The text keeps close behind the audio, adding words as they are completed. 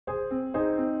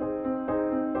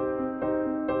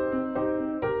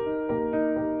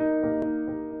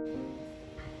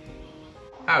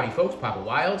Howdy folks, Papa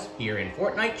Wilds here in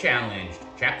Fortnite Challenged,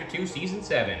 Chapter 2, Season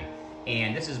 7.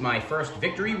 And this is my first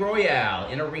Victory Royale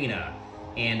in Arena.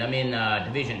 And I'm in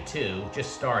Division 2,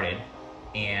 just started.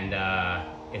 And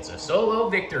it's a solo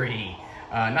victory.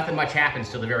 Nothing much happens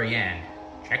till the very end.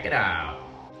 Check it out.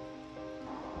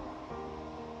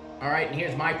 Alright, and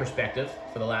here's my perspective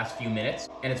for the last few minutes.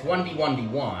 And it's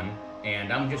 1v1v1,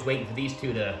 and I'm just waiting for these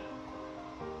two to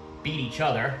beat each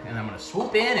other. And I'm gonna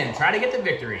swoop in and try to get the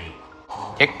victory.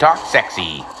 TikTok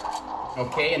sexy.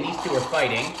 Okay, and these two are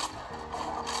fighting.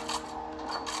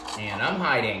 And I'm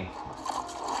hiding.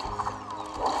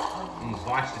 And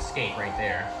watched escape right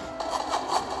there.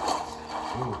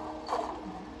 Ooh.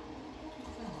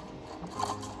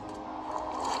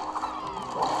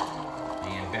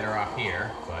 And better off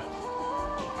here, but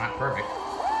not perfect.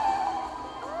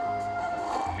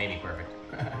 Maybe perfect.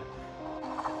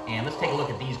 And let's take a look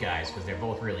at these guys, because they're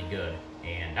both really good.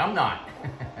 And I'm not.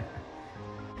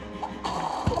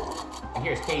 And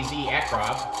here's KZ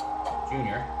Akrov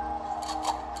Jr.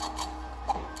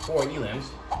 4 elims.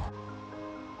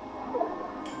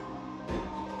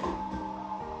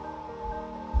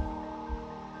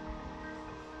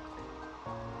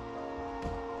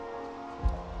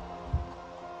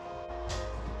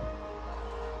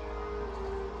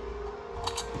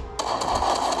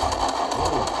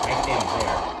 Nice damage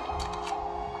there.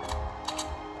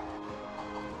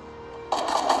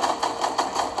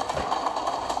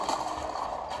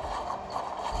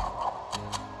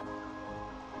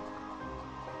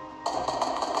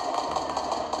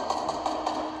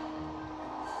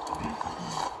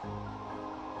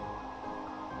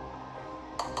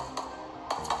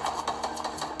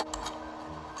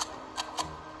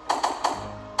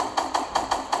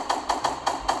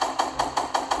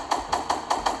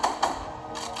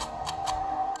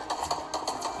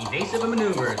 Evasive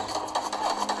maneuvers.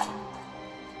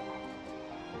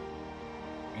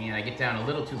 And I get down a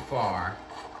little too far,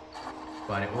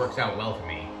 but it works out well for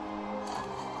me.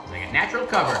 I get natural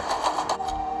cover.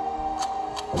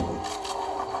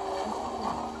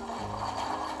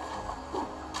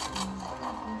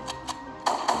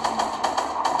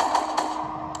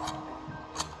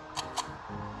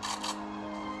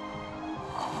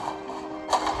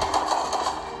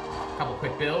 Couple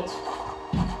quick builds.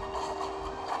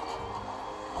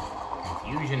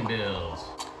 Fusion builds.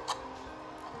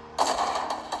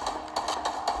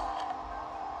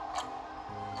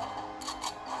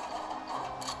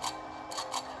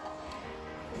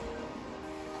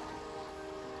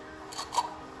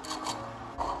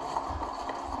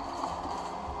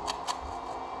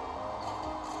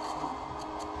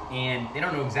 And they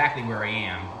don't know exactly where I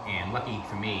am, and lucky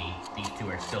for me, these two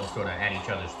are still sort of at each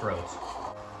other's throats.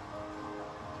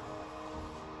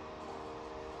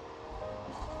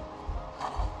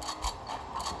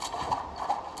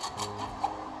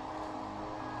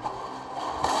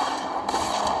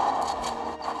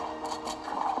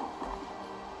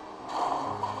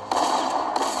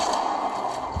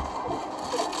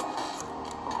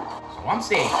 So I'm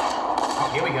safe. Oh,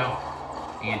 here we go.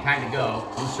 And time to go.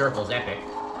 Blue circle's epic.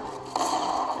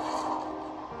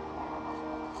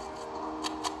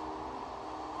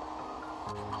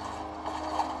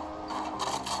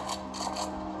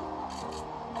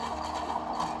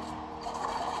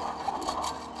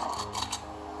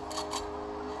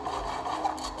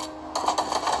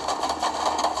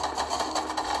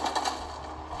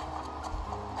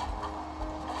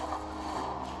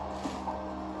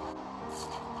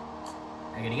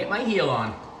 I'm gonna get my heel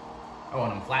on. Oh,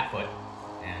 and I'm flat foot.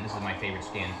 And this is my favorite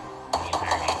skin in the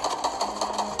entire game.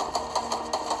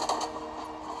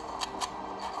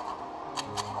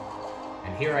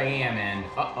 And here I am, and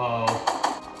uh-oh.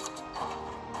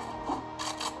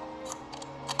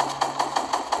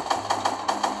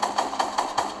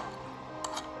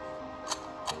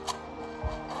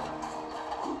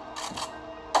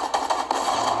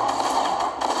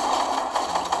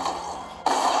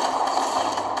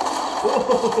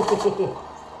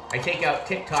 I take out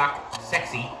TikTok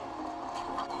sexy.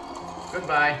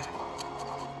 Goodbye.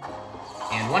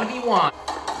 And 1v1.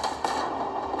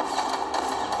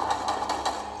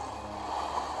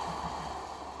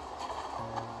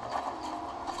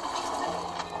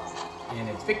 And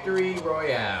it's Victory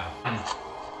Royale.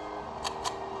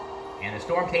 And the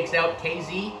Storm takes out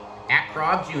KZ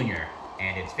Akrov Jr.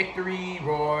 And it's Victory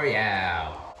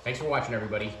Royale. Thanks for watching,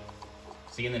 everybody.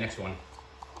 See you in the next one.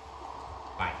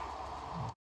 Bye.